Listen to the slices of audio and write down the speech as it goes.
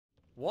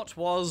What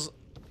was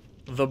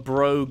the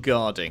bro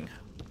guarding?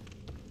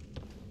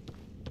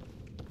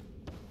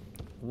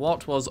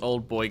 What was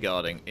old boy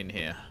guarding in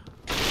here?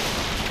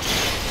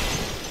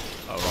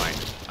 Oh,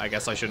 right. I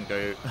guess I shouldn't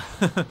go...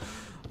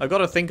 I've got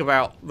to think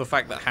about the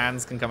fact that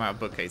hands can come out of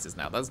bookcases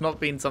now. That's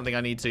not been something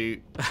I need to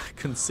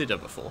consider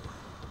before.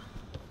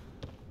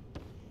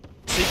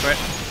 Secret.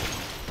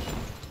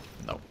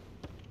 No.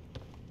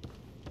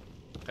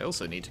 I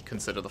also need to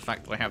consider the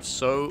fact that I have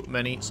so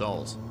many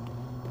souls.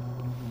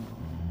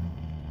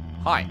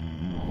 Hi.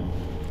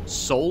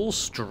 Soul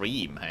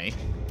Stream, hey?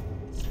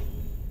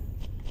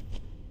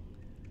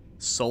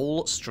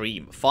 Soul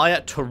Stream.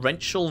 Fire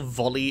torrential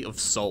volley of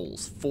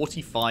souls.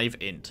 45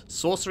 int.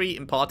 Sorcery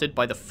imparted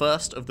by the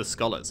first of the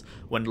scholars,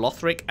 when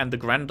Lothric and the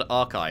Grand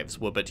Archives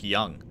were but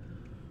young.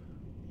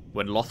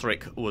 When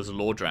Lothric was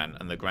Lordran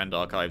and the Grand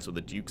Archives were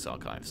the Duke's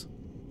Archives.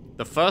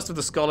 The first of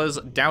the scholars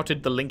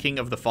doubted the linking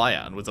of the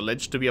fire and was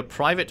alleged to be a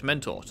private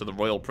mentor to the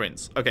Royal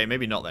Prince. Okay,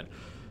 maybe not then.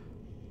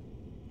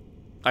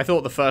 I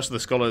thought the first of the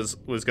scholars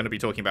was going to be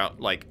talking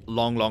about, like,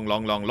 long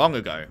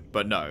ago,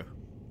 but no.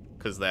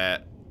 Because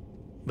they're...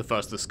 The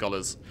first of the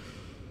scholars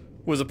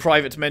was a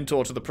private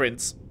mentor to the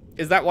prince.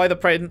 Is that why the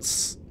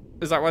prince...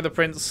 Is that why the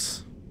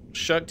prince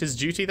shirked his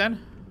duty,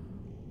 then?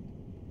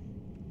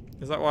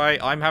 Is that why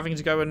I'm having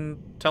to go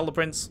and tell the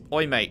prince,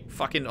 oi, mate,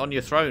 fucking on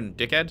your throne,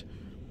 dickhead?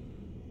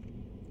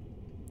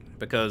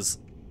 Because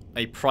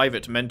a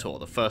private mentor,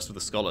 the first of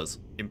the scholars,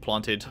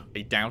 implanted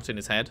a doubt in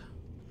his head?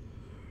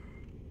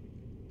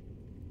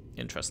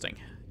 Interesting.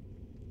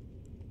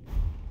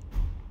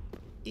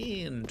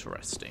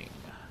 Interesting.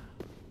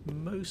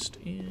 Most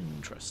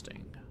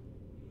interesting.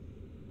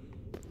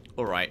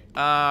 Alright,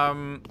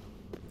 so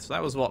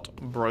that was what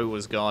bro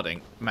was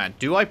guarding. Man,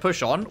 do I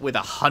push on with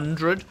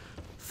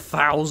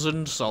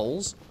 100,000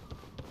 souls?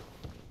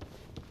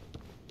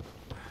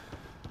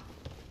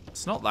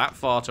 It's not that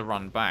far to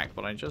run back,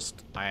 but I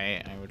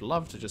would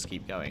love to just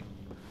keep going.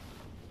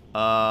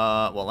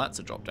 Well, that's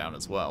a drop down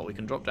as well. We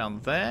can drop down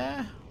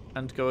there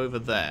and go over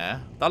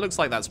there. That looks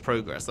like that's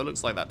progress. That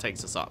looks like that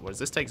takes us up, whereas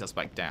this takes us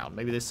back down.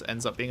 Maybe this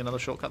ends up being another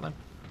shortcut then?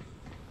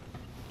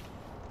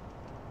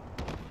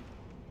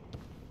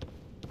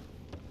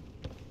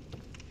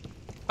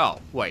 Oh,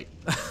 wait.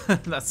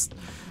 That's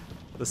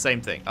the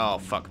same thing. Oh,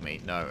 fuck me.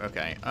 No,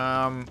 okay.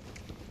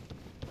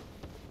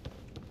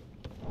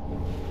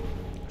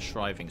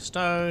 Shriving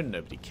stone.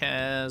 Nobody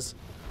cares.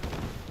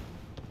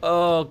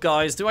 Oh,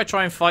 guys. Do I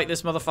try and fight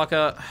this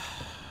motherfucker?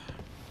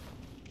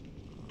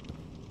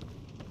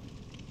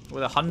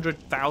 With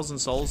 100,000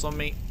 souls on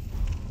me?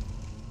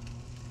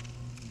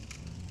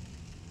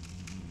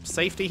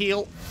 Safety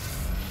heal.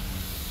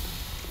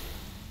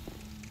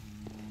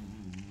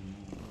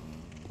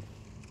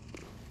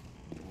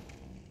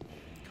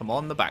 Come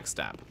on, the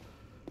backstab.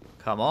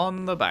 Come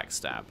on, the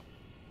backstab.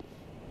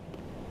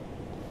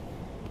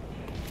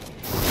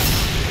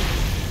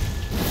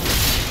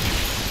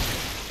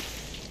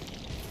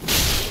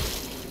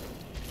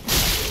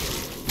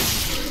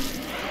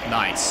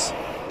 Nice.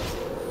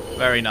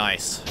 Very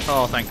nice.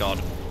 Oh, thank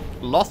God.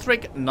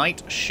 Lothric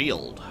Knight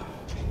Shield.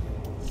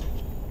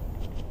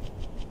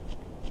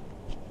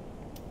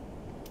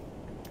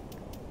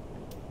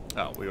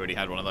 Oh, we already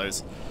had one of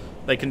those.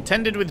 They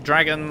contended with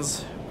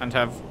dragons and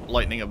have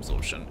lightning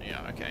absorption.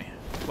 Yeah, okay.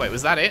 Wait,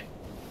 was that it?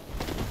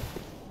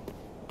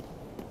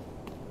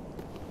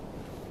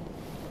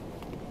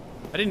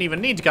 I didn't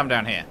even need to come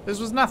down here. This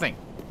was nothing.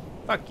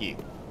 Fuck you.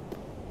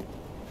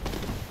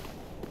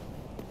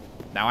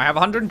 Now I have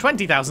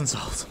 120,000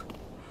 souls.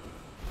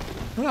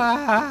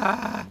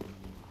 Ah.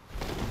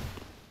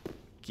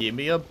 Give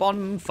me a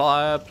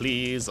bonfire,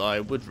 please. I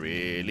would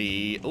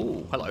really...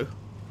 Oh, hello.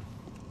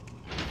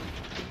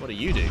 What do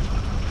you do?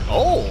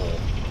 Oh!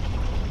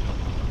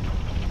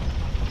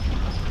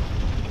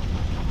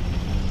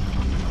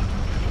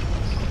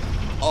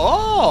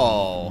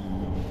 Oh!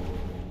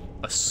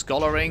 A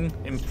scholaring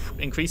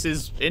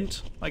increases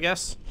int, I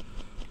guess.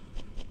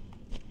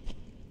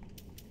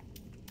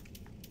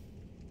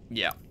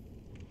 Yeah.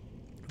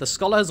 The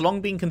scholar has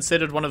long been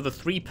considered one of the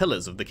 3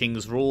 pillars of the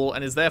king's rule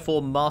and is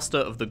therefore master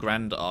of the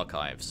Grand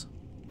Archives.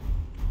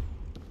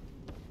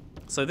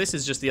 So this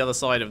is just the other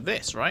side of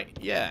this, right?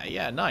 Yeah,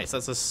 yeah, nice.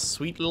 That's a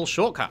sweet little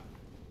shortcut.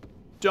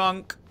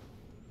 Dunk.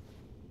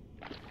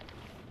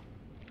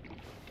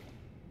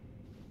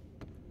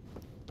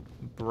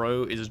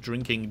 Bro is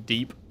drinking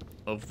deep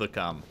of the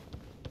cum.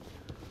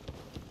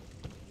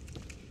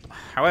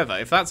 However,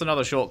 if that's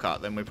another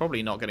shortcut, then we're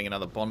probably not getting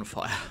another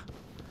bonfire.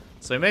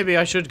 So maybe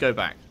I should go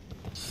back.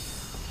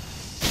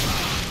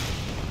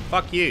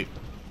 Fuck you.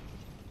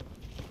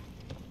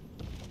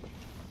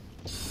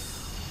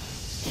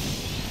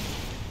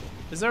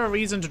 Is there a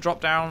reason to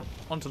drop down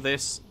onto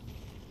this?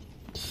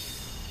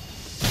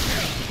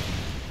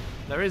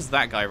 There is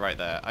that guy right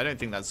there. I don't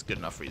think that's a good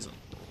enough reason.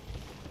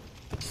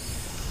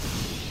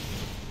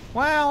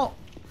 Well,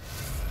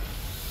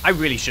 I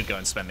really should go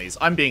and spend these.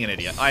 I'm being an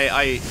idiot.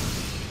 I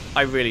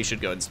really should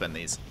go and spend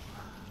these.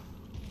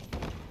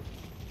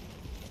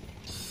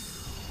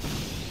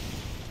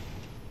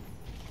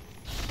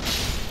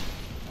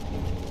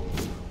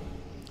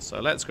 So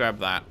let's grab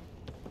that.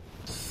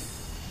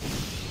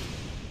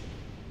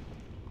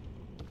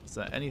 Is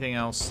there anything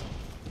else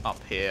up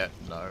here?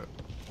 No.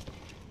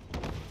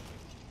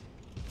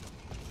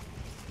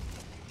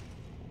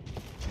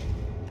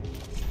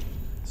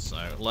 So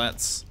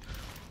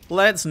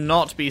let's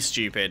not be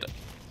stupid.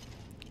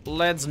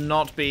 Let's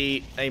not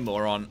be a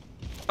moron.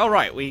 Oh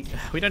right, we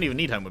don't even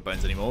need homeward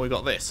bones anymore. We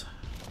got this.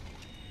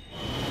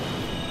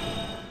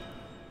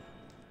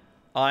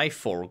 I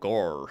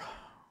forgot.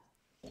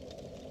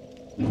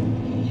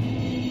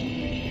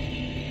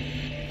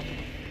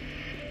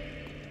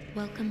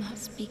 Welcome,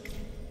 speak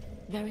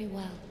very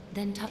well.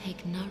 Then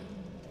take no.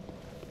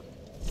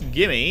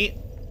 Gimme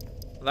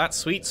that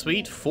sweet,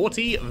 sweet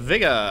 40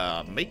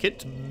 vigor. Make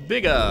it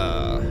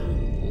bigger.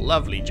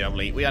 Lovely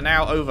jubbly. We are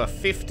now over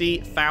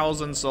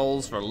 50,000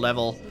 souls for a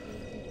level.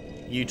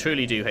 You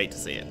truly do hate to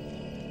see it.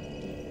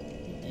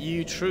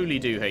 You truly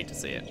do hate to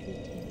see it.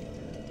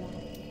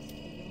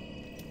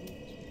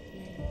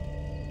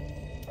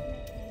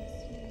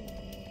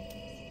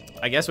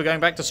 I guess we're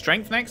going back to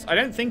strength next. I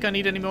don't think I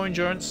need any more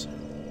endurance.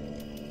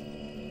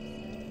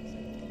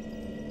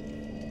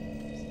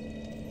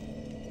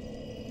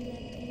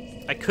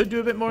 I could do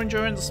a bit more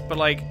endurance, but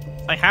like,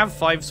 I have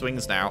 5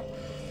 swings now.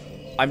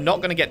 I'm not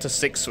going to get to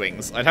 6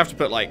 swings. I'd have to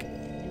put like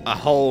a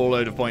whole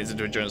load of points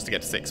into endurance to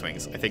get to 6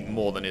 swings. I think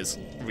more than is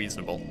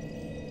reasonable.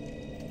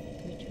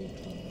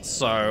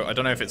 So I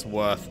don't know if it's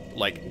worth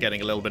like getting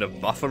a little bit of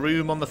buffer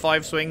room on the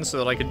 5 swings so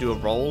that I could do a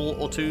roll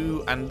or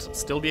 2 and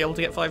still be able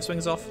to get 5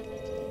 swings off.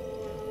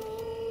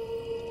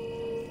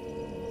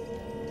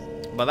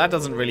 But that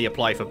doesn't really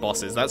apply for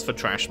bosses. That's for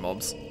trash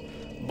mobs.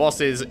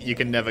 Bosses, you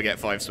can never get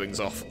 5 swings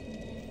off.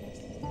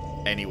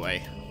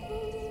 Anyway.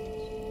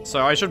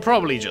 So I should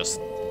probably just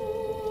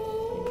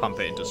pump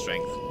it into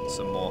strength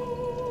some more.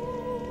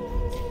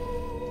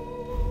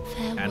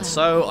 Farewell. And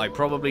so I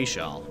probably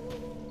shall.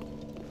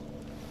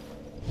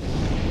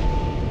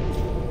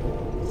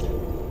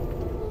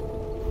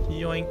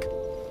 Yoink.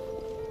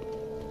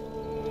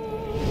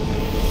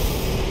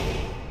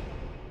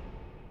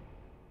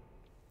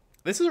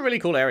 This is a really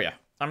cool area.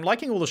 I'm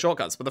liking all the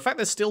shortcuts, but the fact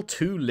there's still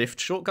 2 lift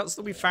shortcuts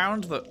that we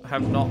found that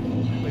have not...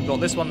 We've got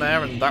this one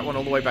there and that one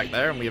all the way back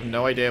there, and we have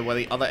no idea where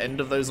the other end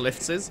of those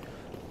lifts is.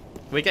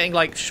 We're getting,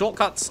 like,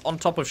 shortcuts on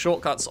top of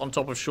shortcuts on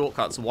top of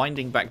shortcuts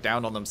winding back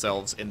down on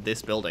themselves in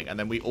this building, and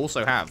then we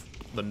also have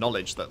the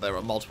knowledge that there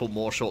are multiple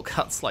more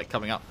shortcuts, like,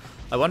 coming up.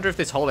 I wonder if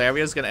this whole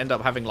area is going to end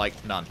up having, like,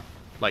 none.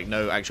 Like,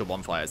 no actual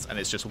bonfires, and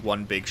it's just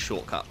one big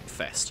shortcut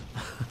fest,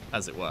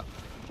 as it were.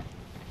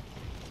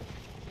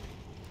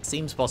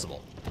 Seems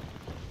possible.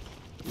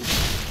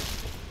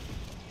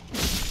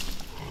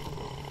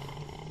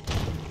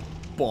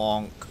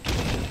 Bonk.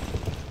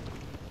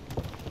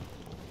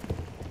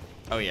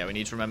 Oh yeah, we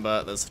need to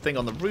remember there's a thing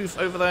on the roof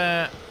over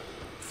there.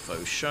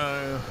 Faux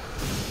show.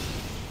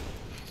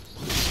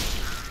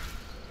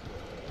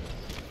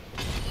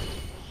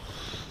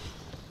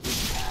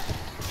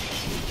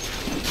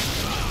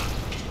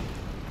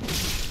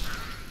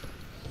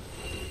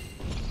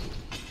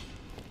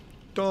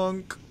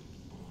 Dunk.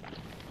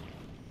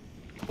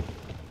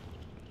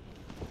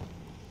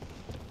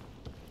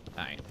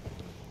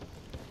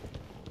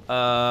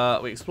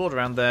 We explored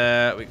around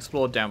there. We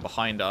explored down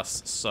behind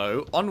us.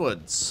 So,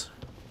 onwards.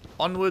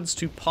 Onwards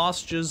to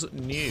pastures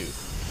new.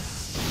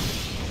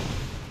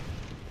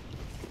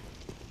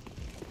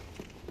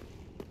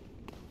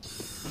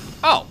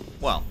 Oh,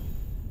 well.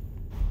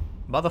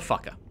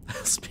 Motherfucker.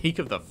 Speak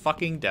of the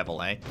fucking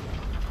devil, eh?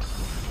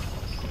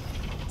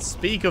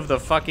 Speak of the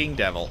fucking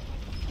devil.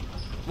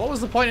 What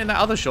was the point in that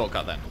other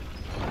shortcut, then?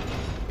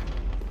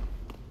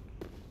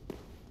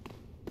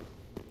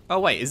 Oh,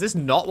 wait, is this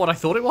not what I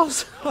thought it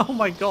was? Oh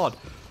my god.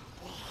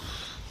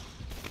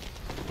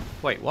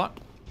 Wait, what?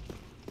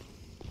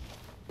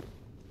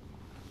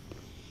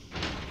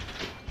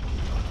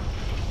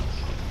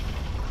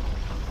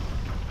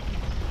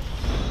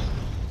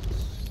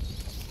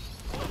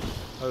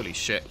 Holy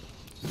shit.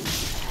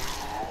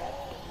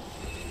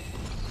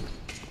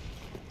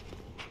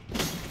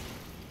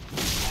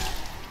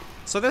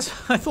 So this,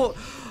 I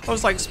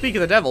was like, speak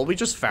of the devil, we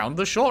just found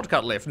the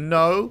shortcut lift.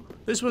 No,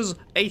 this was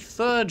a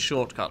 3rd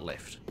shortcut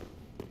lift.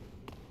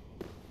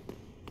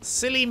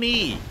 Silly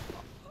me.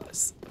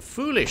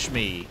 Foolish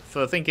me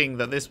for thinking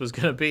that this was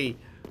going to be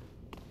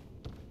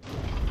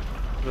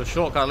the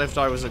shortcut lift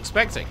I was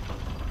expecting.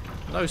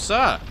 No,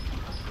 sir.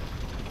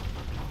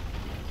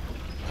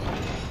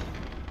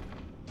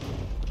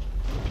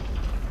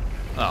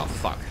 Oh,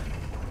 fuck.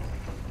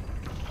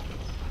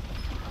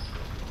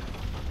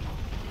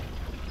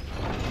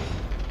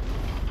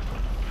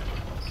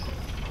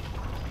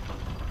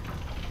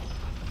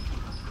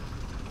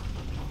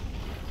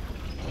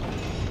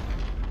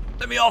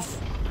 Let me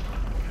off!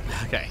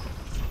 Okay.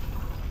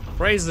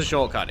 Praise the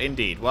shortcut,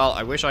 indeed. Well,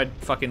 I wish I'd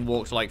fucking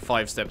walked like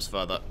 5 steps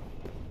further.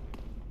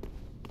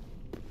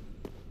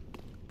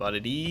 But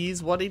it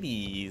is what it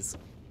is.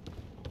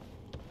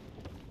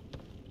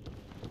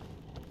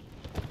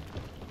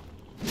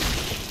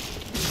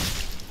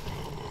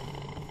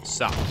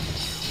 So.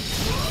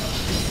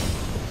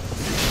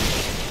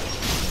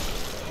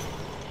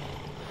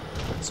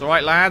 It's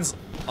alright, lads.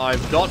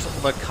 I've got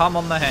the cum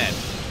on the head.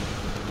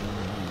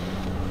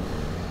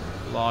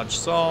 Large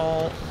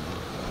soul.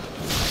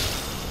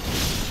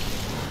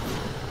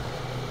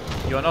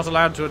 You are not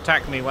allowed to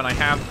attack me when I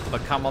have the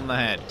cum on the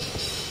head.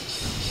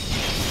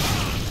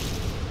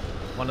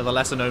 One of the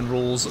lesser known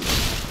rules of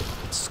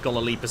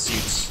scholarly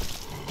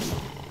pursuits.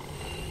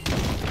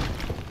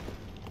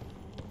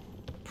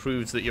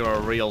 Proves that you're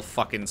a real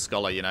fucking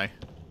scholar, you know.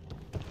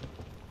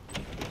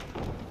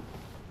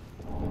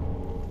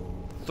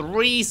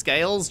 3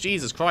 scales?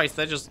 Jesus Christ,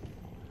 they're just...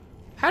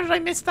 How did I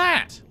miss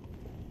that?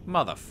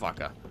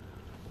 Motherfucker.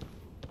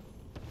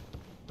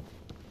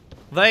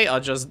 They are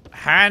just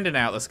handing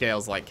out the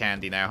scales like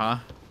candy now, huh?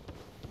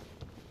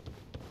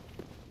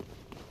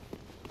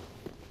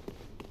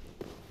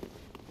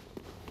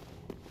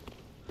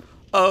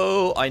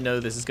 Oh, I know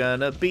this is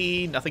gonna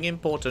be nothing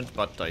important,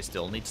 but I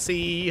still need to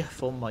see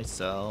for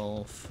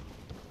myself.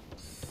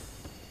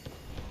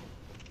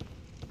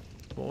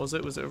 What was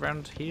it? Was it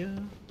around here?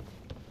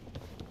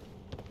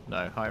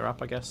 No, higher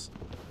up, I guess.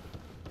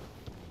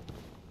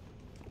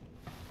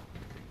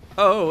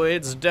 Oh,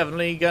 it's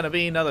definitely gonna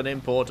be nothing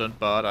important,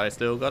 but I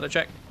still gotta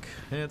check.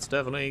 It's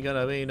definitely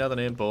gonna be nothing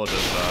important,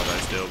 but I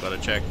still gotta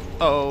check.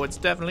 Oh, it's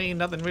definitely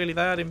nothing really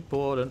that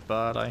important,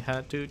 but I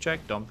had to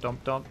check. Dum dum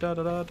dum da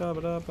da da da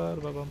da da da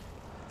da bum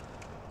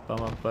bum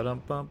bum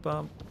bum bum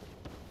bum.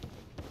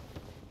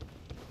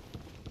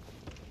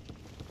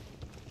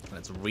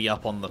 Let's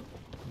re-up on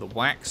the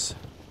wax.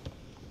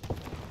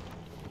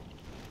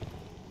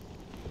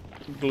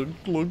 Glug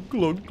glug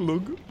glug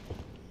glug.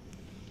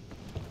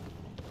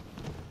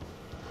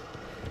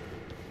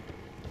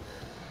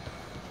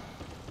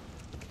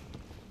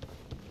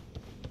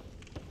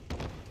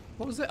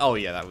 What was it? Oh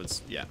yeah, that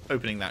was, yeah,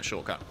 opening that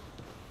shortcut.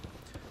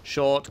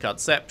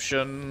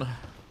 Shortcutception.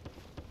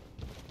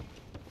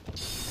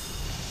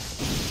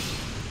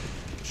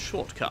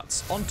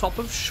 Shortcuts on top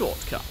of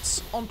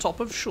shortcuts on top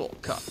of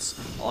shortcuts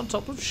on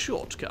top of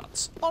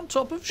shortcuts on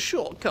top of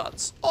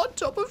shortcuts on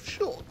top of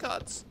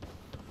shortcuts.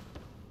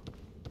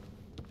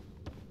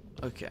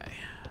 Okay.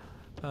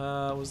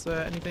 Was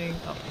there anything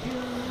up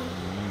here?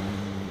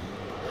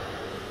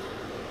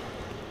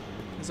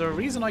 Is there a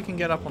reason I can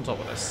get up on top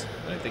of this?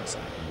 I don't think so.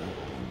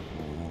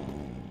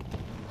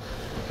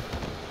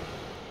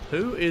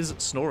 Who is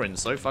snoring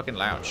so fucking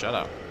loud? Shut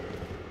up.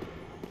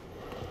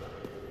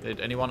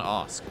 Did anyone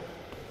ask?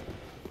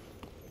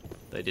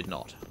 They did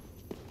not.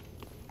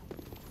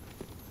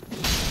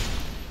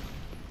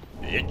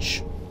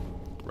 Bitch.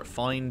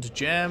 Refined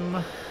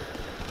gem.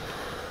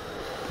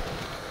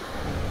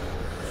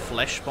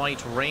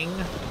 Fleshbite ring.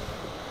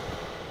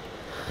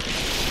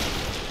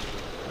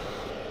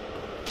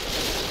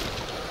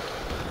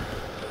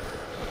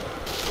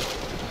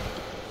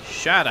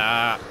 Shut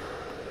up.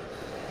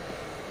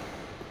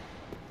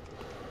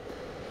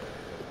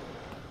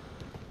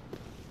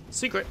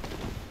 Secret.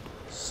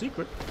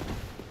 Secret.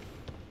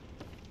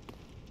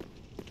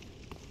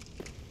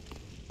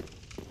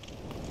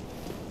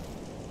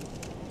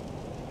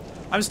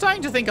 I'm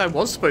starting to think I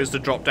was supposed to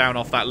drop down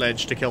off that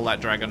ledge to kill that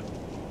dragon.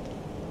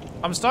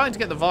 I'm starting to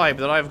get the vibe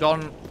that I've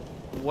gone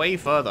way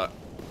further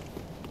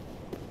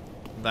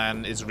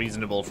than is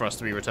reasonable for us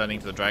to be returning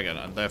to the dragon,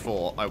 and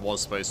therefore I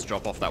was supposed to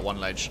drop off that one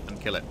ledge and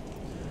kill it.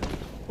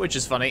 Which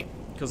is funny,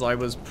 because I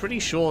was pretty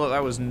sure that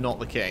that was not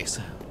the case.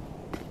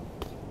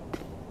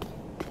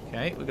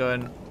 Okay, we're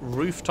going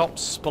rooftop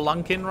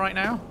spelunking right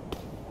now.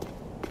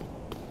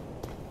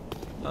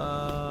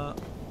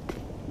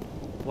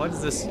 Why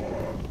does this...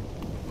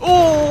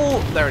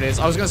 Oh! There it is.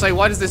 I was going to say,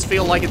 why does this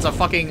feel like it's a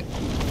fucking...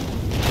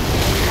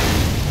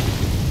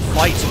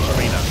 fight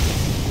arena?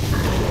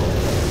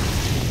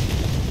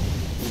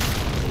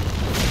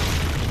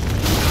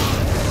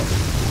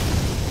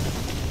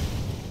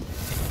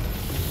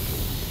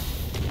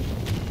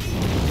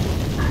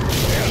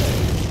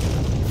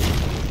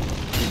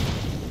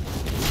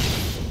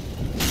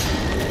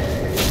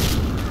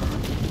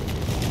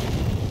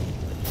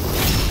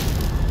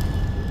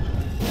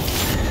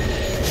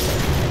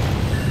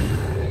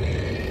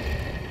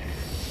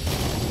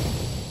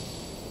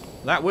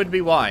 That would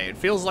be why. It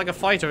feels like a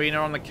fight arena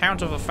on the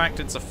count of the fact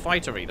it's a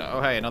fight arena.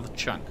 Oh hey, another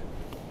chunk.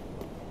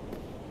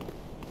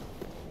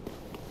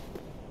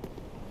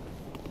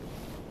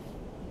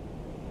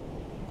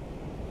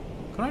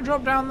 Can I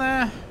drop down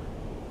there?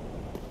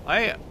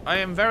 I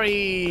am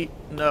very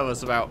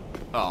nervous about...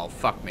 Oh,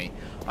 fuck me.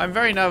 I'm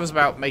very nervous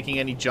about making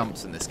any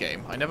jumps in this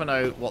game. I never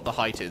know what the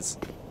height is.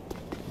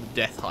 The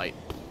death height.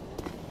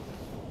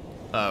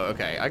 Oh,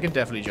 okay. I can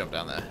definitely jump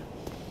down there.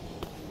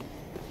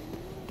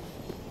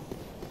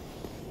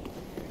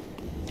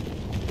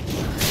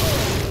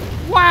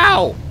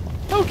 Wow!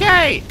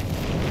 Okay!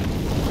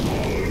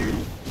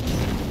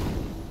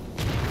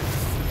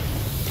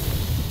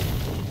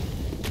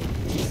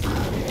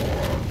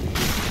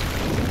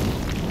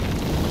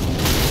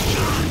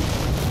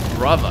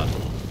 Brother.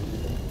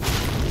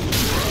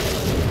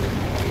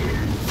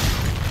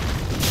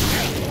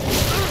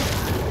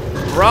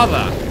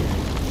 Brother.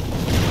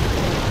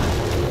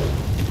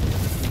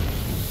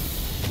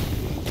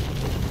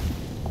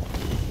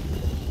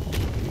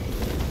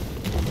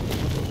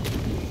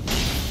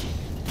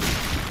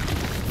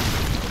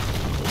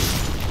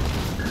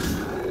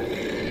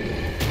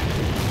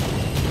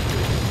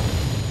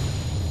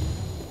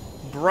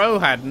 Bro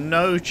had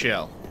no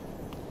chill.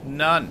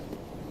 None.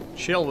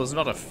 Chill was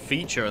not a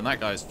feature in that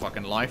guy's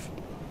fucking life.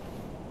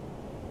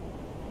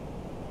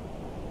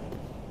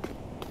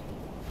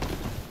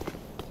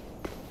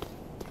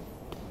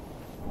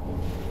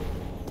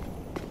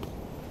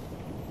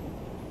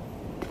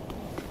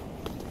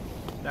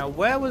 Now,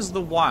 where was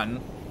the one?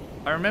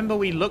 I remember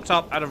we looked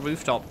up at a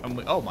rooftop and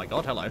we... Oh my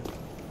god, hello.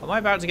 Am I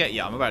about to get...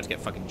 Yeah, I'm about to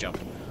get fucking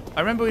jumped. I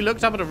remember we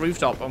looked up at a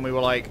rooftop and we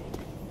were like...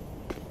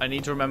 I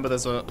need to remember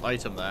there's an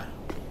item there.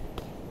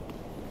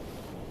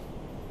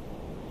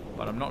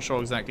 But I'm not sure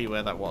exactly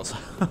where that was.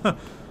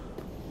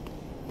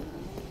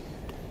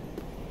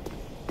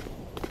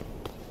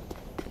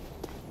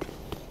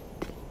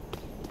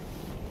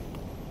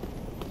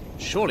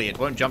 Surely it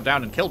won't jump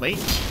down and kill me.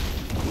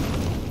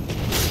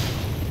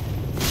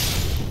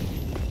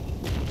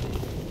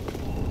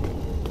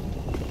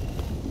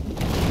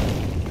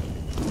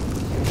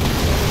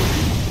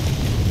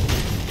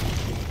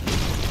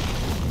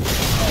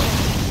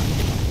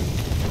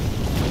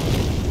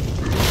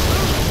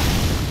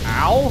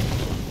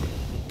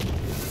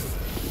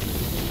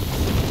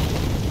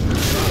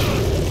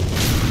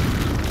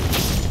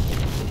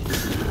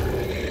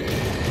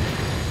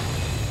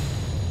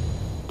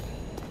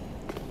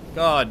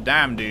 God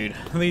damn, dude.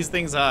 These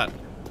things hurt.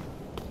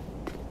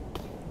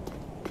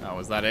 Oh,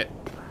 was that it?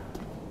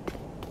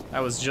 That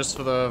was just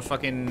for the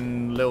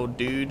fucking little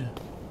dude.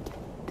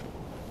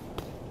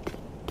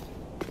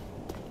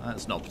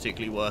 That's not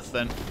particularly worth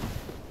then.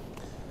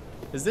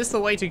 Is this the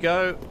way to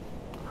go?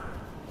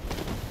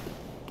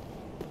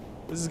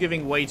 This is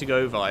giving way to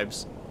go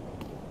vibes.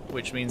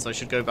 Which means I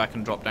should go back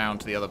and drop down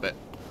to the other bit.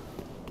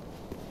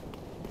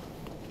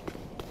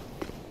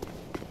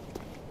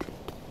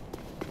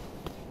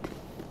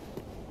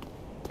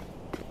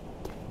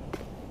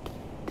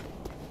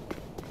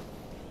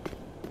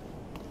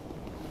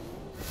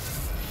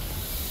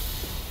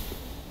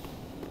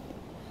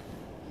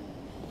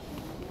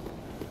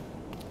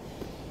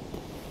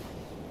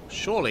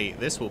 Surely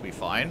this will be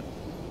fine.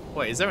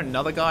 Wait, is there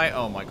another guy?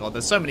 Oh my god,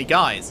 there's so many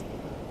guys.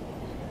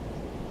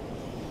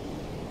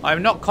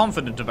 I'm not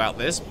confident about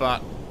this,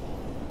 but...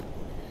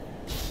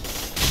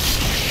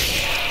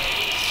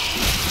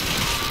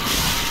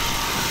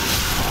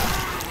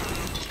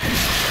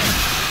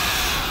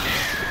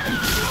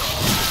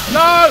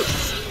 No!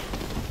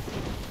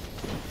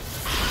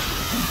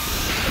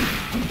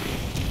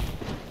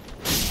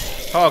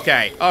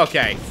 Okay,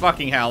 okay.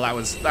 Fucking hell, that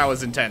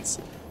was intense.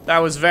 That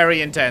was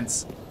very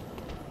intense.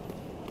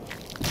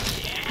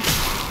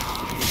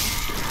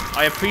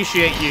 I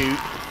appreciate you.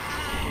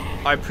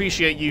 I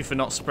appreciate you for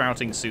not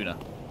sprouting sooner.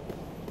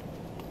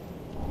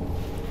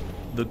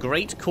 The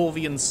Great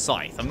Corvian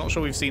Scythe. I'm not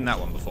sure we've seen that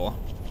one before.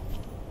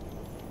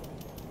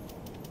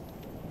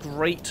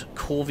 Great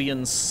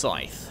Corvian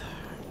Scythe.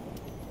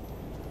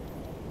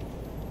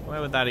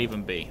 Where would that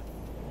even be?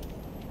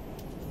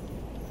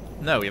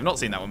 No, we have not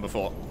seen that one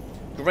before.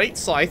 Great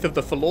Scythe of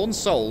the Forlorn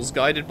Souls,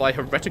 guided by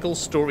heretical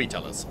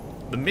storytellers.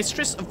 The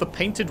Mistress of the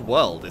Painted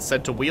World is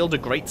said to wield a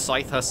great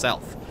scythe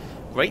herself.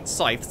 Great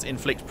scythes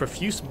inflict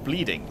profuse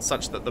bleeding,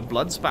 such that the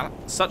blood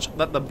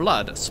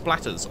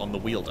splatters on the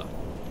wielder.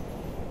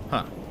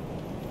 Huh.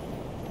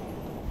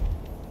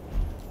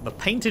 The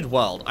Painted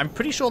World. I'm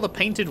pretty sure the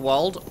Painted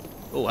World...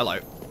 Oh, hello.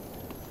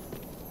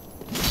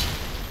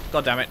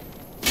 God damn it.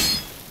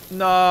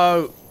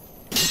 No.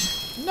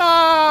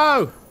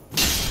 No!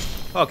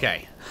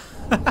 Okay.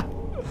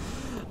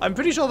 I'm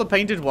pretty sure the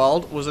Painted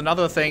World was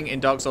another thing in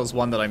Dark Souls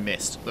 1 that I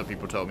missed, that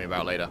people told me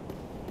about later.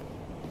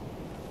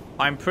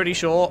 I'm pretty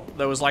sure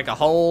there was like a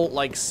whole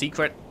like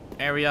secret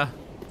area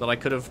that I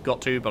could have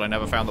got to, but I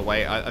never found the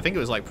way. I think it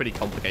was like pretty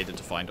complicated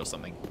to find or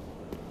something.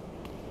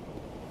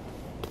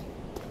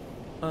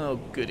 Oh,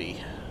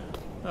 goody.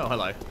 Oh,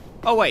 hello.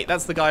 Oh, wait,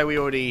 that's the guy we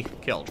already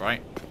killed,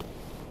 right?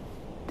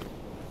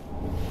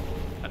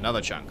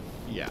 Another chunk.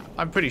 Yeah,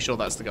 I'm pretty sure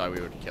that's the guy we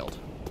already killed.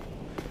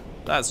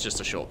 That's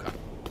just a shortcut.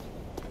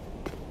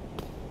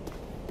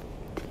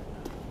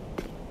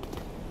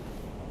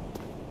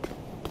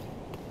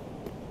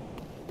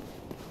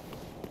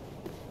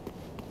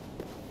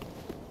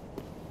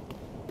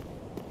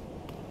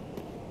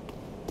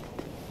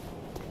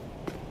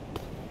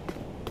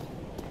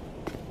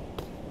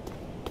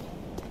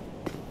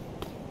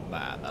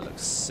 Man, that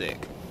looks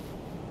sick.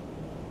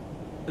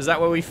 Is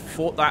that where we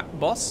fought that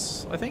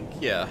boss, I think?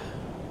 Yeah.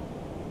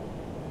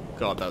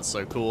 God, that's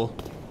so cool.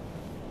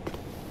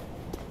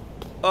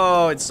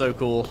 Oh, it's so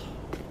cool.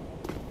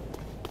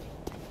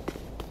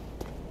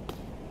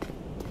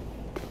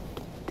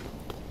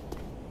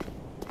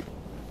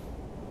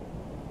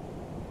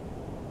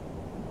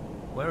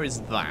 Where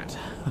is that?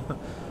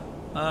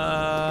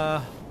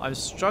 I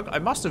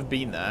must have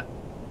been there.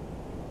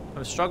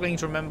 I'm struggling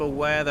to remember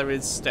where there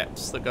is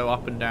steps that go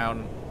up and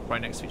down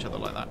right next to each other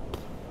like that.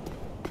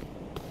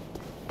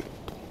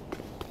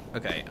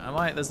 Okay,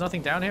 there's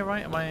nothing down here,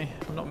 right?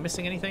 I'm not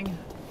missing anything?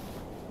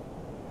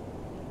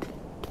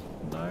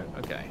 No?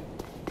 Okay.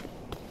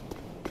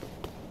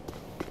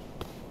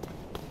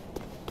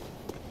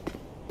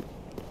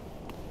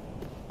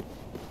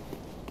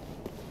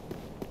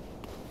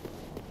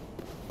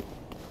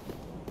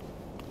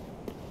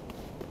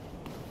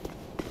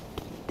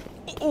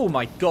 Oh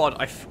my god,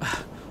 I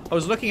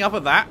was looking up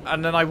at that,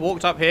 and then I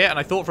walked up here, and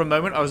I thought for a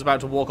moment I was about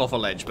to walk off a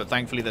ledge, but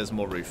thankfully there's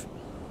more roof.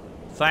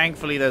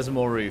 Thankfully there's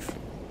more roof.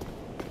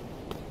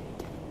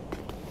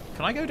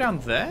 Can I go down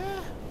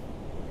there?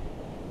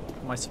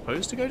 Am I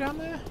supposed to go down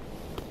there?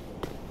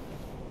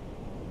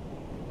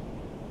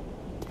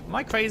 Am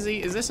I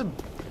crazy? Is this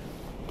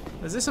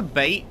a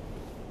bait?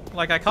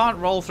 Like, I can't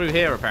roll through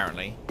here,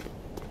 apparently.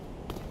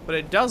 But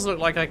it does look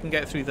like I can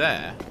get through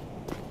there.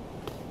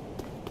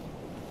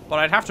 But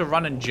I'd have to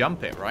run and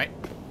jump it, right?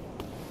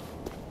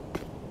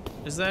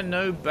 Is there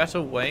no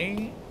better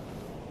way?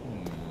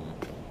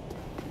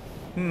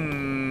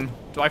 Do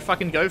I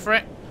fucking go for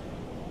it?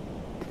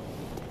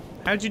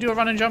 How'd you do a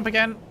run and jump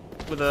again?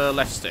 With a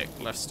left stick.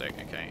 Left stick,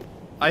 okay.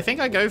 I think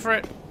I go for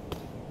it.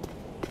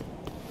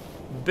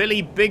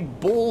 Billy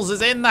Big Balls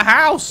is in the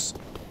house!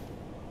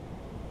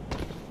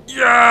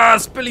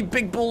 Yes! Billy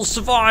Big Balls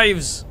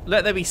survives!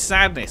 Let there be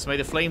sadness. May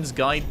the flames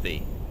guide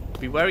thee.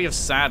 Be wary of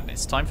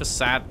sadness. Time for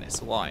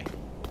sadness. Why?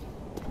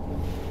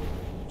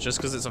 Just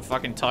because it's a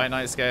fucking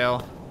Titanite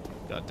scale?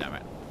 God damn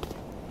it.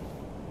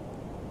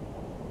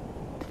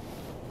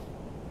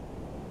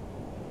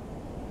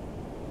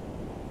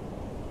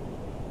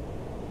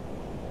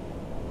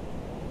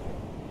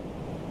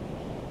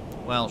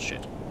 Well,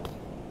 shit.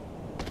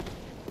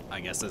 I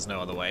guess there's no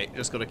other way.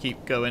 Just gotta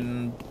keep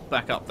going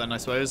back up then, I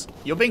suppose.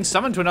 You're being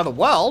summoned to another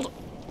world?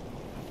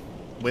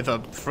 With a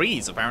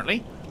freeze,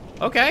 apparently.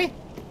 Okay.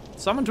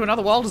 Summoned to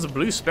another world as a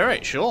blue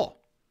spirit, sure.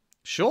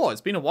 Sure,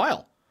 it's been a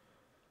while.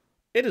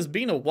 It has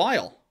been a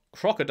while.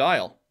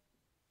 Crocodile.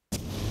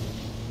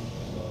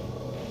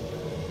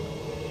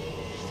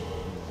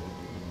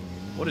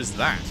 What is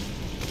that?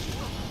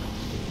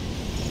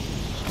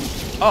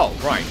 Oh,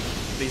 right.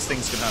 These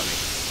things can hurt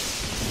me.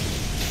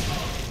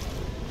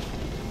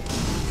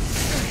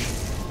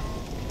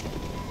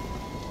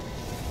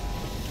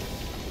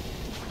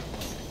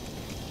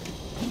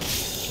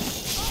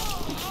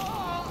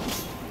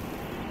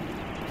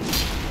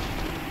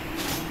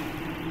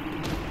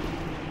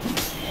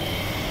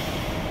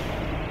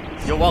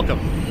 You're welcome.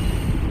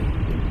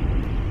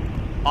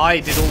 I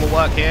did all the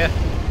work here.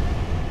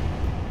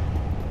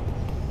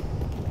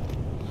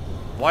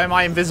 Why am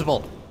I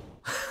invisible?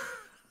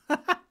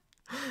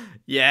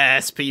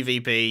 Yes,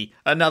 PvP.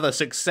 Another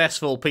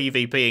successful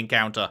PvP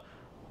encounter.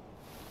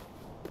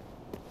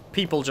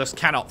 People just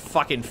cannot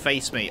fucking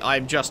face me.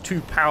 I'm just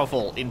too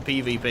powerful in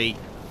PvP.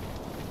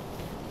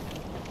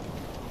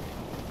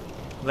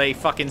 They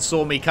fucking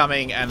saw me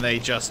coming and they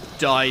just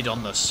died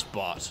on the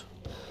spot.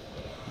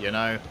 You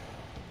know?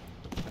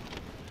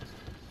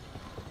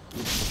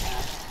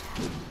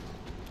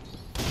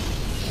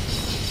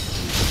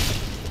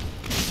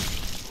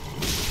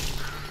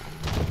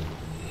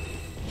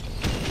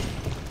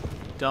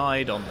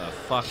 Died on the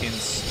fucking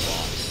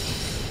spot.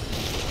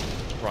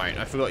 Right,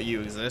 I forgot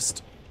you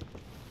exist.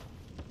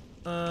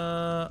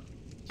 Bonk.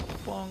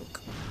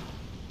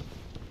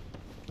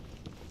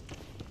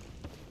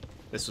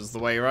 This was the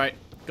way, right?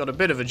 Got a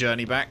bit of a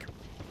journey back.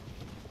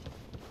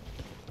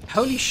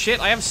 Holy shit,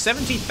 I have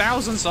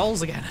 70,000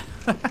 souls again.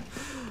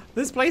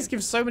 This place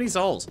gives so many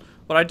souls.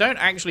 But I don't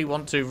actually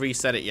want to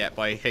reset it yet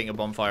by hitting a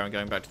bonfire and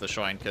going back to the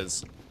shrine,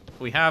 because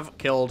we have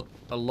killed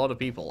a lot of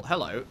people.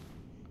 Hello.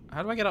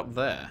 How do I get up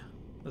there?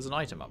 There's an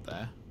item up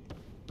there.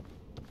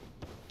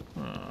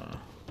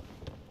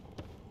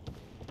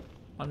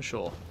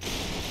 Unsure.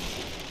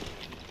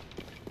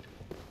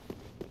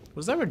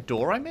 Was there a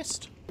door I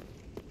missed?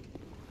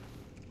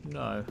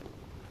 No.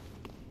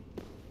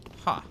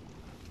 Huh.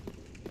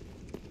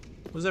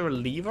 Was there a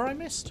lever I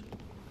missed?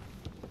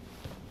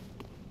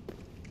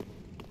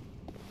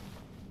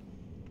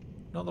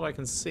 Not that I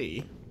can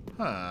see.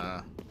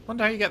 Huh.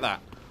 Wonder how you get that.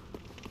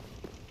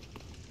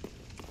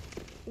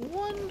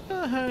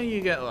 Wonder how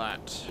you get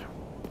that.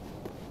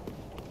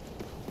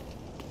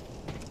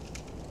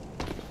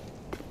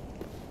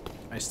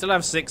 I still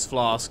have 6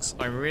 flasks.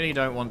 I really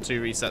don't want to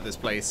reset this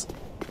place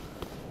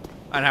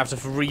and have to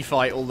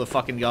refight all the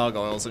fucking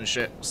gargoyles and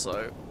shit,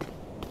 so...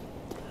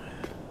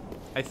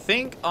 I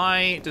think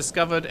I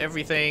discovered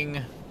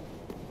everything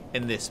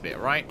in this bit,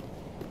 right?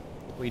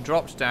 We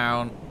dropped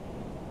down.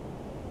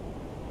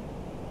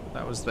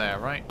 That was there,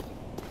 right?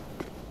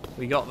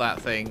 We got that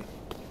thing.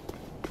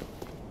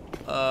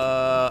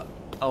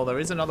 Oh, there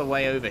is another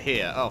way over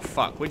here. Oh,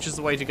 fuck. Which is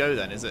the way to go,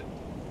 then? Is it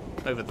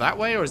over that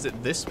way, or is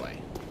it this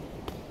way?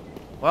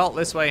 Well,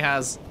 this way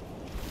has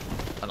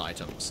an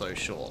item, so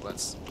sure.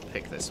 Let's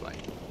pick this way.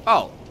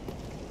 Oh!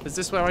 Is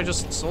this where I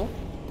just saw?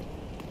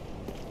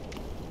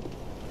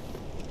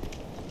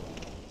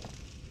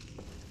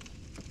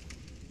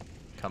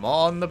 Come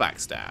on, the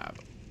backstab.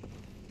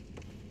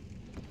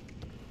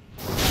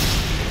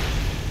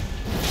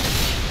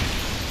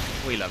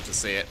 We love to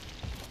see it.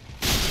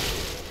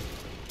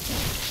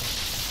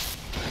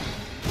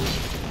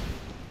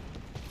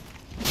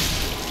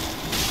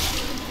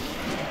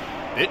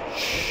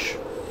 Bitch.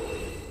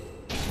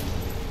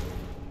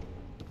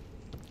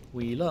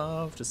 We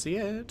love to see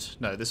it.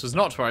 No, this was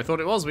not where I thought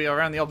it was. We are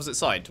around the opposite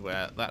side to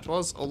where that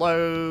was.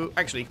 Although,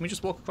 actually, can we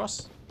just walk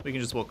across? We can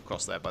just walk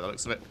across there by the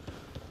looks of it.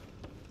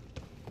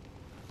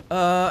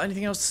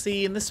 Anything else to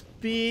see in this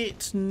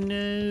bit?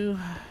 No.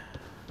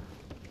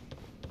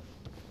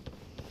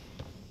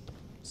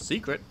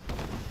 Secret.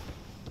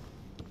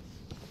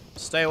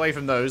 Stay away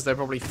from those. They're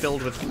probably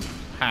filled with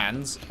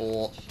hands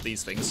or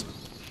these things.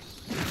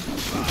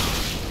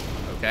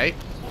 Okay.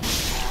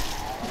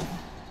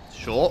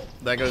 Sure.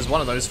 There goes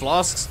one of those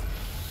flasks.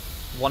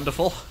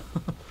 Wonderful.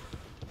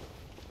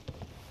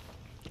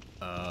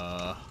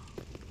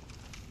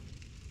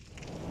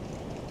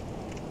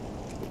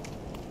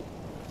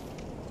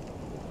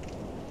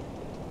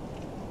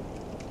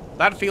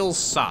 That feels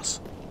sus.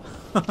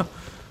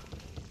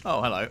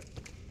 Oh, hello.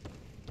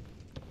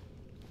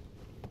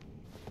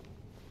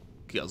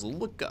 Guzzle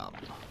the gum.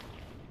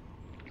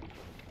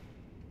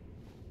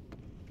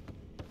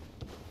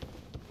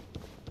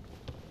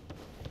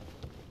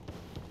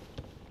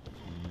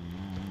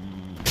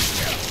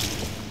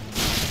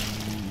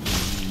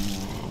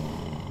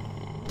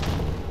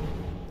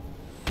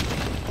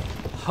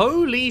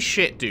 Holy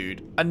shit,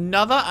 dude.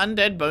 Another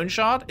undead bone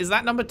shard? Is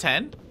that number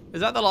 10?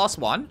 Is that the last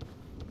one?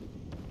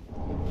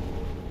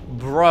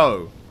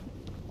 Bro.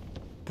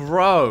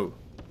 Bro.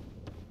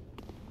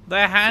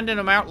 They're handing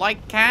them out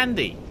like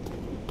candy.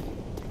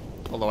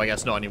 Although I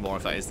guess not anymore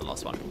if that is the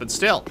last one. But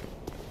still.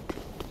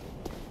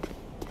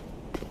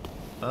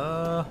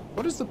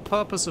 What is the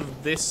purpose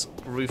of this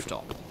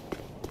rooftop?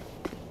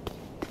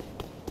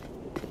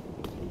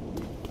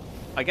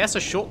 I guess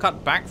a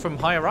shortcut back from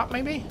higher up,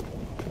 maybe?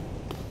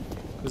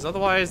 Because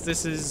otherwise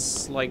this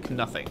is like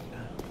nothing.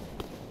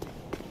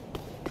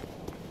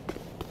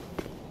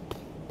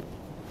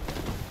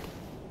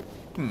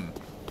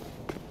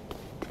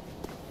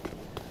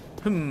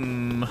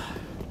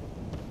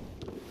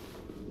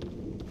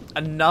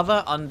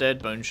 Another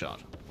undead bone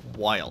shard.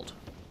 Wild.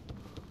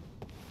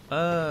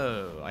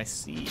 Oh, I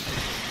see.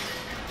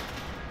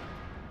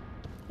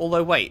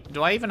 Although, wait,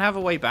 do I even have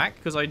a way back?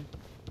 Because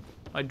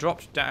I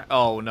dropped down.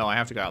 Oh no, I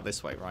have to go out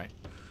this way, right?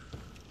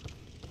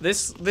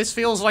 This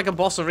feels like a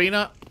boss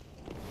arena.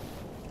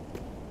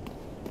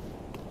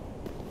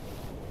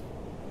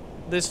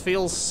 This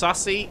feels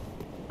sussy.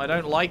 I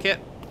don't like it.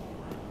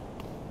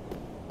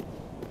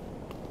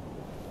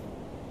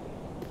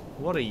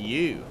 What are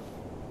you?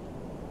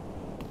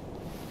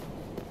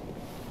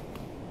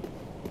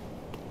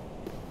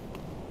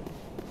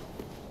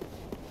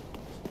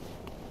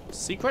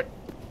 Secret?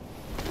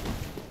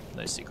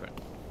 No secret.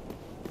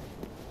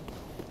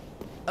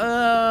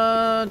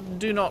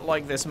 Do not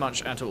like this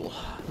much at all.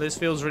 This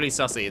feels really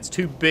sussy. It's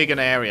too big an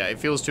area. It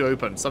feels too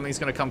open. Something's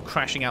gonna come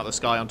crashing out the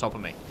sky on top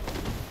of me.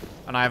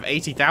 And I have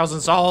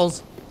 80,000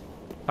 souls.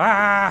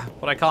 Ah!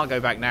 But I can't go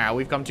back now.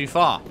 We've come too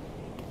far.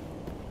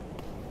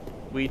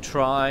 We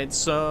tried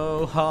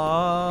so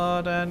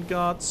hard and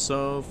got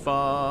so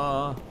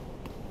far.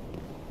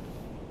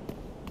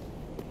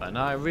 And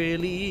I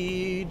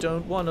really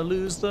don't want to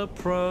lose the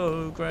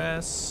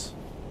progress.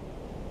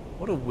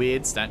 What a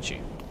weird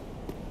statue.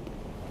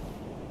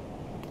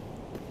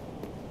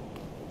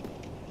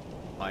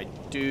 I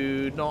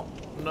do not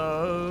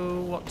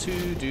know what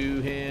to do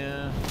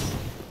here.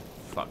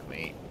 Fuck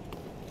me.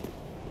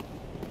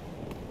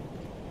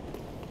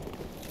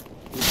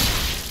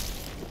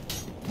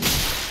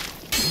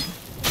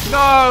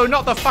 No,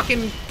 not the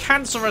fucking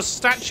cancerous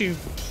statue.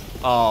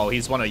 Oh,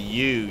 he's one of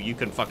you. You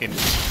can fucking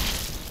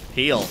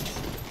heal.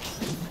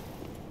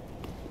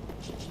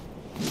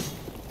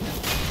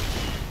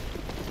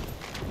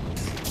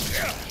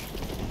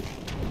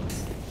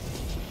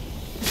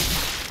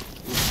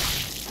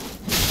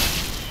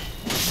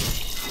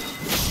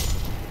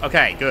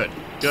 Okay, good,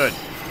 good.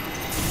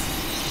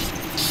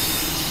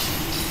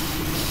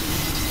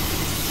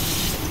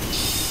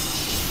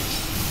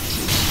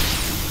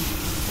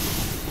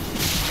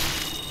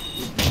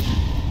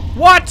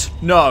 What?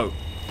 No.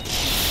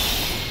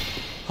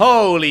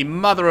 Holy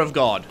mother of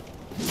God.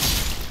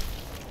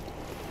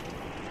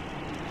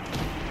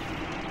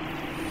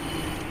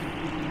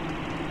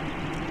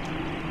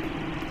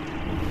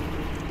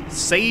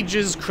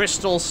 Sage's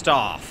Crystal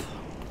Staff.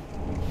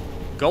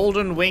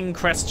 Golden Wing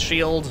Crest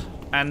Shield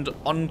and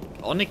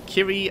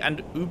Onikiri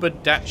and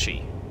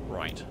Ubadachi.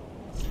 Right.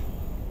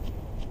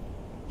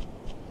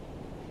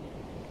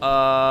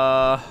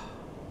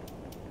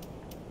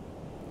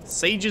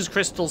 Sage's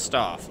Crystal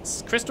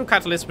Staff. Crystal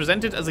Catalyst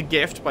presented as a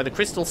gift by the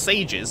Crystal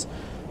Sages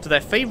to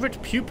their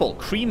favorite pupil,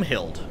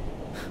 Creamhild.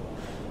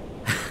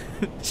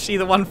 Is she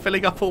the one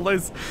filling up all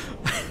those?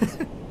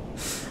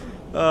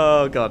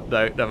 Oh god,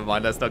 no, never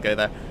mind, let's not go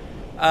there.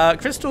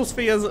 Crystal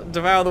Spheres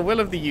devour the will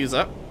of the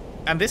user,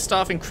 and this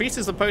staff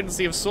increases the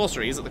potency of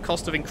sorceries at the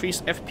cost of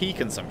increased FP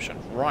consumption.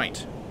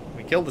 Right.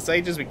 We killed the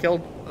Sages, we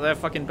killed their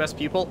fucking best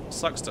pupil.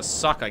 Sucks to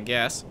suck, I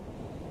guess.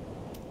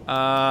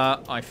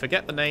 I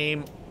forget the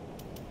name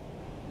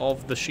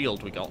of the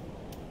shield we got.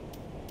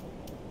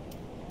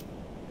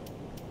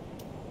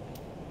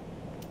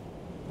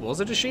 Was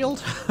it a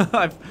shield?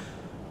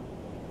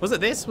 Was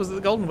it this? Was it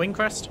the Golden Wing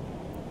Crest?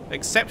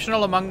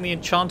 Exceptional among the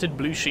enchanted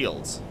blue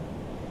shields.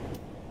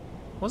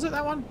 Was it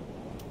that one?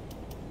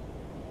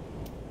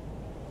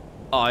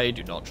 I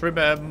do not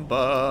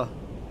remember.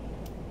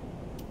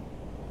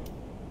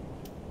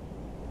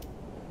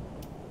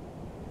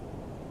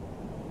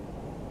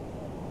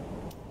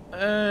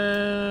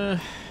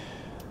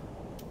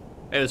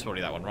 It was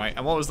probably that one, right?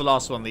 And what was the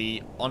last one?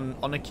 The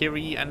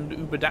Onakiri and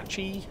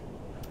Ubadachi?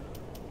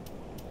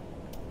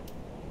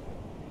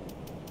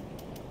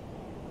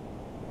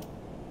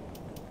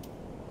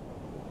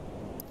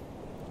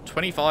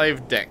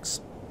 "25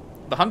 decks.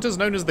 The hunters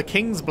known as the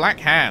King's Black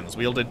Hands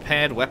wielded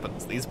paired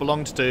weapons. These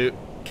belonged to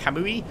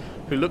Kamui,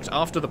 who looked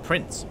after the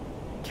prince.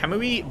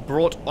 Kamui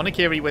brought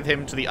Onakiri with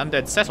him to the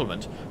undead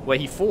settlement, where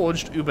he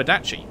forged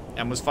Ubadachi,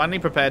 and was finally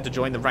prepared to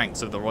join the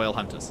ranks of the royal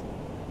hunters."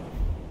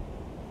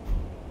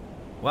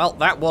 Well,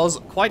 that was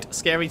quite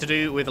scary to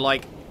do with,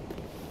 like,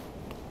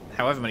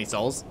 however many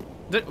souls.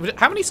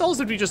 How many souls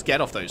did we just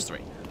get off those 3?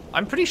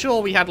 I'm pretty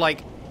sure we had,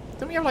 like,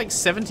 didn't we have, like,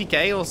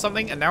 70k or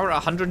something, and now we're at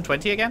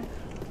 120 again?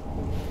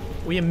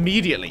 We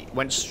immediately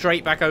went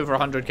straight back over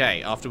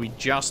 100k after we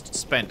just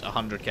spent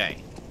 100k.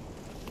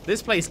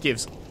 This place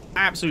gives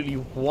absolutely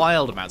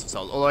wild amounts of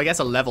souls, although I guess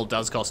a level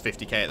does cost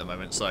 50k at the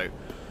moment, so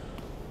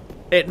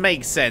it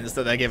makes sense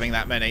that they're giving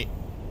that many.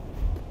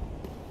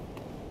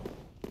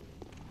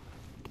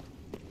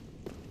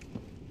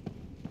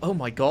 Oh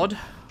my god.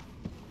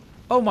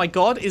 Oh my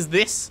god, is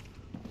this?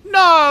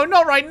 No,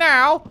 not right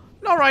now!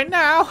 Not right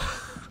now!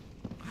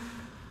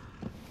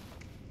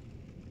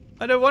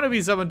 I don't want to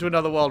be summoned to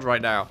another world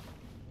right now.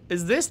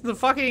 Is this the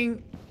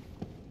fucking...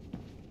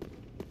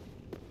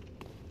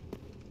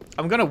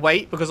 I'm gonna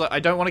wait because I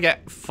don't want to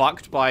get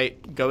fucked by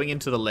going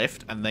into the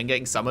lift and then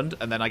getting summoned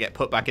and then I get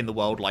put back in the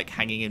world like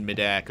hanging in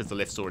midair because the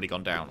lift's already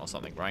gone down or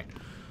something, right?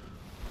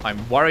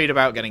 I'm worried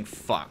about getting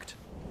fucked.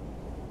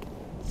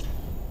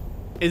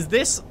 Is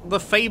this the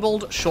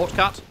fabled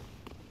shortcut?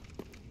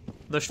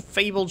 The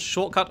fabled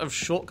shortcut of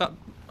shortcut?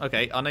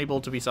 Okay,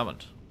 unable to be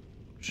summoned.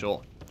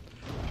 Sure.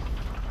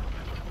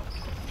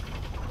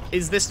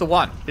 Is this the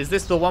one? Is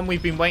this the one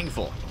we've been waiting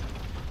for?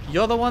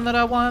 You're the one that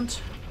I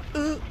want.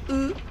 Ooh,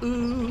 ooh,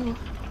 ooh.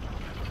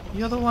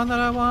 You're the one that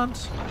I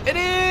want. It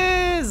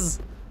is!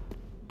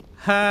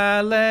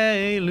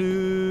 Hallelujah.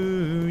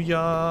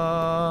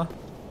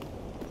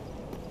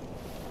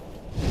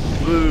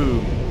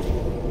 Boom.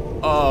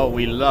 Oh,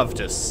 we love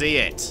to see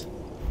it.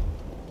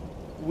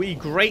 We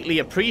greatly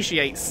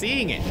appreciate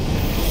seeing it.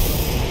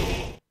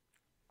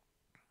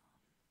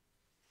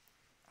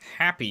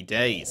 Happy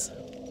days.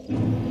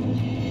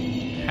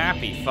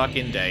 Happy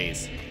fucking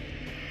days.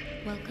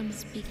 Welcome,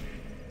 speak.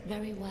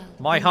 Very well.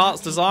 My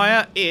heart's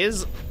desire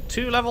is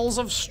 2 levels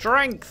of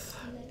strength.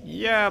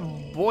 Yeah,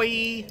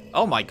 boy.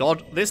 Oh my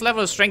god, this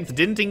level of strength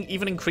didn't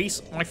even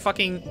increase my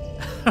fucking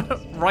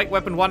right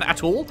weapon 1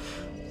 at all.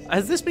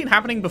 Has this been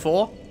happening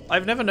before?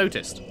 I've never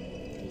noticed.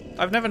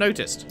 I've never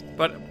noticed.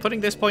 But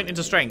putting this point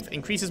into strength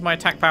increases my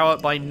attack power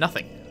by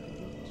nothing.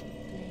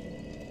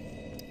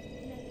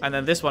 And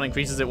then this one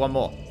increases it 1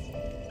 more.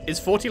 Is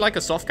 40 like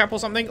a soft cap or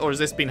something? Or has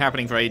this been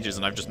happening for ages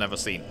and I've just never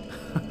seen?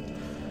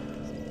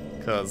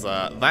 Because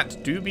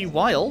that do be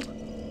wild.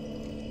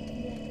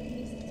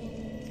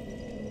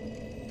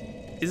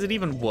 Is it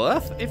even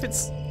worth if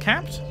it's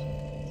capped?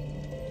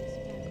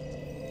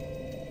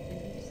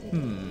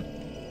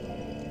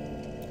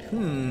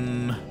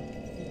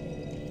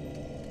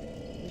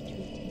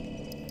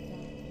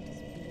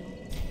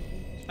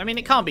 I mean,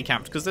 it can't be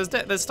capped because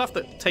there's stuff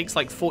that takes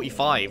like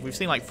 45. We've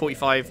seen like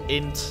 45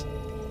 int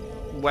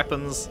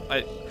weapons.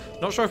 I'm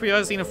not sure if we've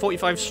ever seen a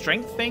 45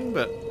 strength thing,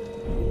 but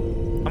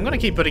I'm gonna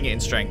keep putting it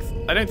in strength.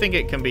 I don't think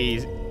it can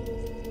be...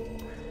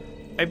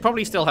 It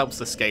probably still helps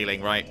the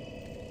scaling, right?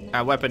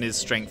 Our weapon is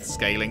strength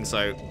scaling,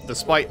 so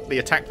despite the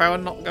attack power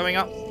not going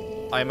up,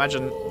 I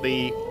imagine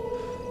the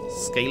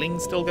scaling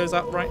still goes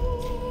up, right?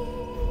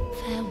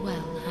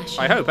 Farewell,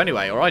 Asher. I hope,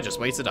 anyway, or I just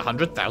wasted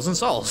 100,000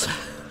 souls.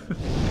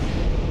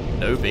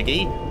 No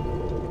biggie.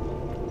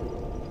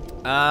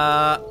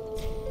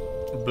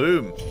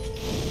 Boom.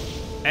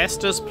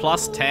 Estus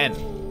plus 10.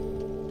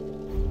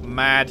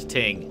 Mad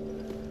ting.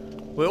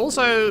 We're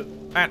also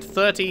at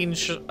 13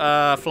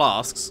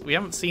 flasks. We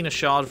haven't seen a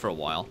shard for a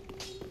while.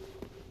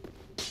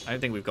 I don't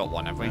think we've got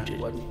one, have we?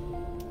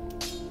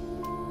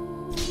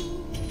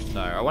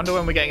 No, I wonder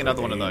when we're getting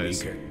another one of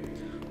those.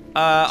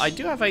 I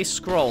do have a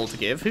scroll to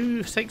give.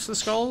 Who takes the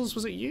scrolls?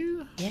 Was it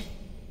you? Yeah.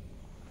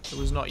 It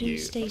was not you.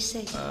 Stay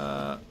safe.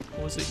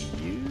 Was it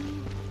you?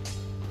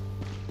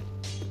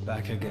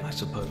 Back again, I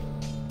suppose.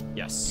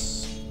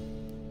 Yes.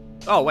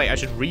 Oh, wait, I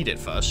should read it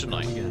first, shouldn't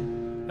I? I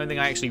don't think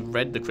I actually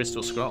read the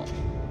Crystal Scroll.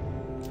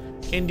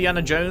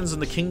 Indiana Jones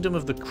and the Kingdom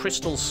of the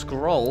Crystal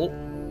Scroll.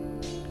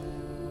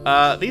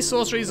 These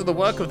sorceries are the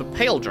work of the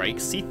Pale Drake,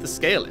 Seath the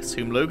Scaleless,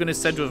 whom Logan is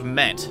said to have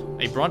met.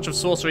 A branch of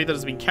sorcery that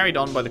has been carried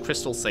on by the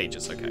Crystal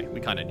Sages. Okay,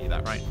 we kind of knew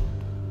that, right?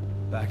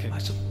 Back in, I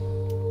suppose.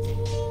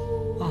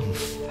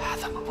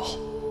 Unfathomable.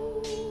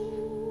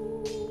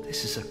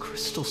 This is a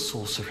crystal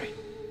sorcery.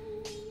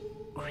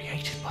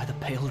 Created by the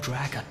Pale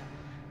Dragon.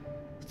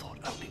 Thought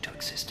only to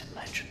exist in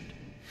legend.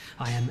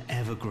 I am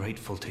ever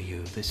grateful to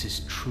you. This is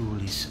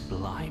truly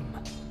sublime.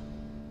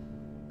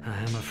 I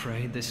am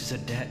afraid this is a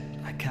debt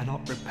I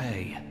cannot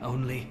repay.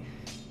 Only,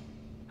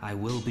 I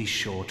will be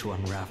sure to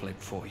unravel it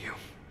for you.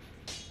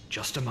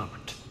 Just a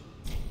moment.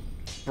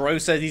 Bro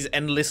says he's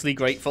endlessly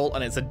grateful,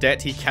 and it's a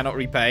debt he cannot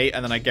repay,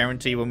 and then I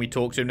guarantee when we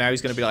talk to him now,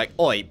 he's going to be like,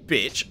 oi,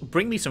 bitch,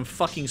 bring me some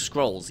fucking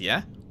scrolls,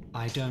 yeah?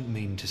 I don't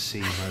mean to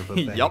seem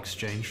overbearing. Yup.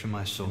 Exchange for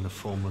my soul in the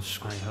form of...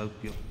 I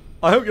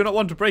hope you're not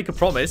one to break a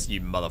promise,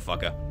 you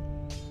motherfucker.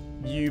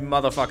 You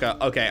motherfucker.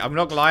 Okay, I'm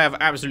not gonna lie, I have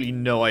absolutely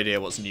no idea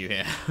what's new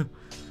here.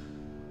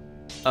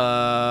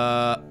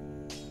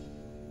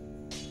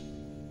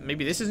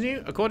 Maybe this is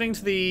new? According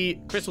to the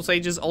Crystal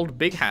Sage's old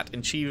Big Hat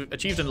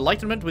achieved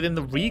enlightenment within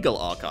the Regal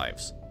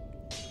Archives,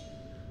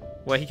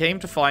 where he came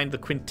to find the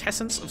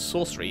quintessence of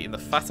sorcery in the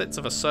facets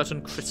of a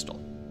certain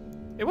crystal.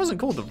 It wasn't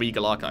called the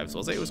Regal Archives,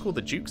 was it? It was called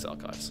the Duke's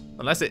Archives.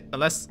 Unless, I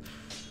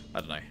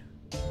don't know.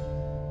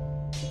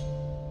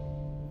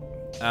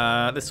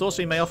 This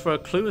sorcery may offer a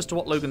clue as to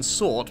what Logan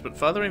sought, but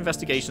further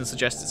investigation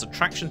suggests its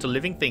attraction to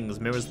living things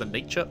mirrors the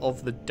nature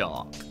of the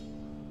dark.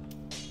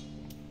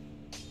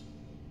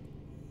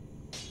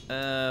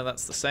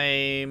 That's the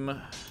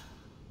same.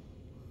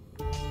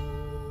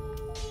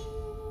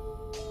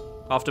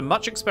 After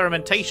much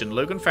experimentation,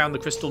 Logan found the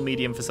crystal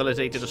medium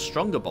facilitated a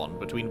stronger bond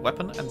between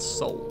weapon and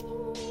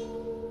soul.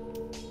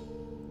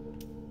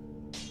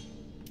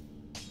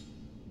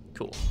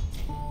 Cool.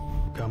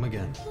 Come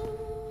again.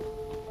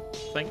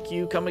 Thank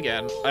you, come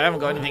again. I haven't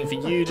got anything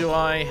for you, do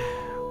I?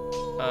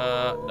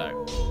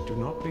 No. Do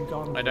not be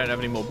gone. I don't have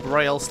any more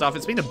Braille stuff.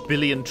 It's been a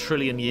billion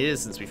trillion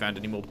years since we found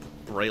any more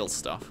Braille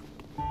stuff.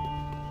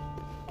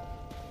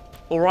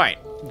 Alright,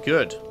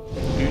 good.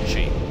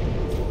 Gucci.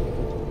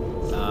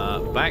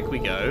 Back we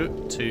go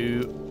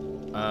to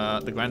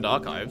the Grand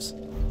Archives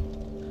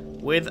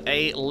with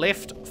a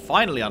lift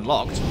finally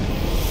unlocked.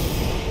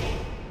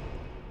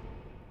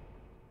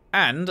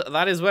 And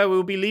that is where we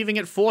will be leaving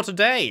it for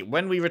today.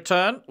 When we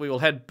return, we will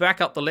head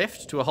back up the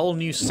lift to a whole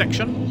new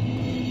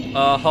section.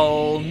 A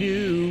whole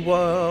new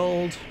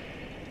world.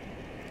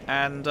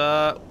 And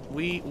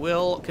we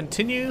will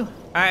continue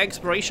our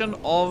exploration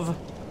of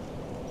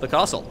the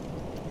castle.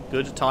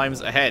 Good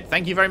times ahead.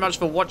 Thank you very much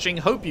for watching.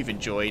 Hope you've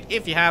enjoyed.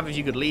 If you have, if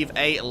you could leave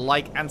a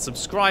like and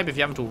subscribe if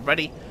you haven't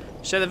already.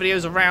 Share the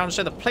videos around,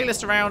 share the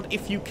playlist around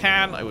if you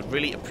can. I would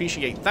really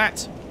appreciate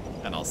that.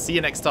 And I'll see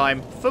you next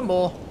time for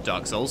more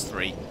Dark Souls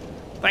 3.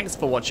 Thanks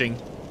for watching.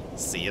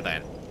 See you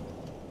then.